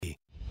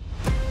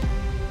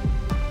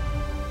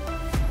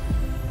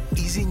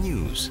Easy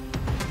News.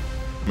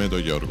 Με τον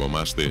Γιώργο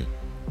Μάστη.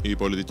 Η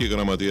πολιτική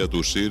γραμματεία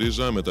του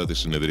ΣΥΡΙΖΑ μετά τη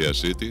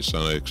συνεδρίασή της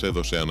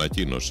εξέδωσε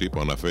ανακοίνωση που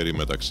αναφέρει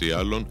μεταξύ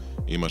άλλων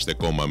 «Είμαστε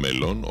κόμμα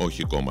μελών,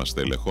 όχι κόμμα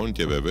στελεχών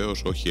και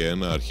βεβαίως όχι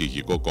ένα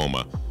αρχηγικό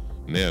κόμμα».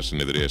 Νέα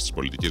συνεδρίαση της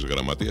πολιτικής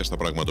γραμματείας θα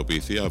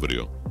πραγματοποιηθεί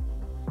αύριο.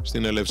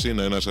 Στην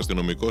Ελευσίνα ένας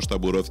αστυνομικός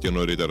ταμπουρώθηκε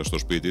νωρίτερα στο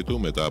σπίτι του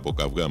μετά από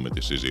καυγά με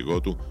τη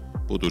σύζυγό του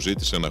που του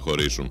ζήτησε να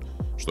χωρίσουν.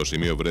 Στο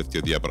σημείο βρέθηκε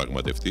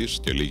διαπραγματευτής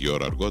και λίγη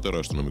ώρα αργότερα ο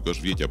αστυνομικός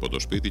βγήκε από το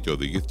σπίτι και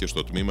οδηγήθηκε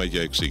στο τμήμα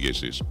για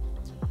εξηγήσεις.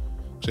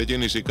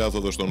 Ξεκίνησε η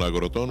κάθοδος των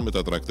αγροτών με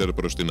τα τρακτέρ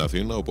προς την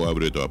Αθήνα, όπου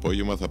αύριο το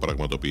απόγευμα θα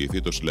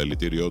πραγματοποιηθεί το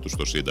συλλαλητήριό του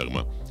στο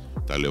Σύνταγμα.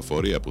 Τα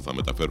λεωφορεία που θα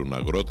μεταφέρουν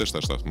αγρότες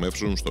θα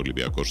σταθμεύσουν στο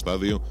Ολυμπιακό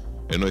Στάδιο,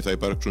 ενώ θα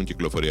υπάρξουν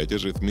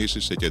κυκλοφοριακές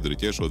ρυθμίσεις σε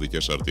κεντρικές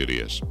οδικές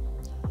αρτηρίες.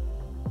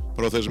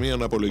 Προθεσμία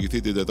να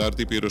απολογηθεί την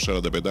Τετάρτη πήρε ο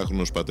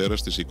 45χρονος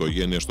πατέρας της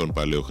οικογένειας των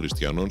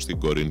Παλαιοχριστιανών στην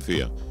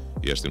Κορινθία.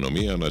 Η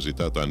αστυνομία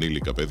αναζητά τα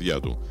ανήλικα παιδιά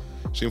του.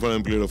 Σύμφωνα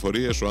με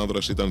πληροφορίες, ο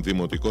άνδρας ήταν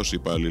δημοτικός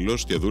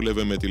υπάλληλος και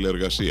δούλευε με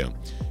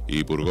τηλεργασία. Η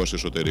Υπουργός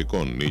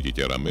Εσωτερικών Νίκη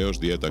Κεραμέως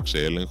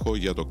διέταξε έλεγχο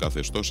για το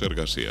καθεστώς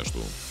εργασίας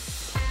του.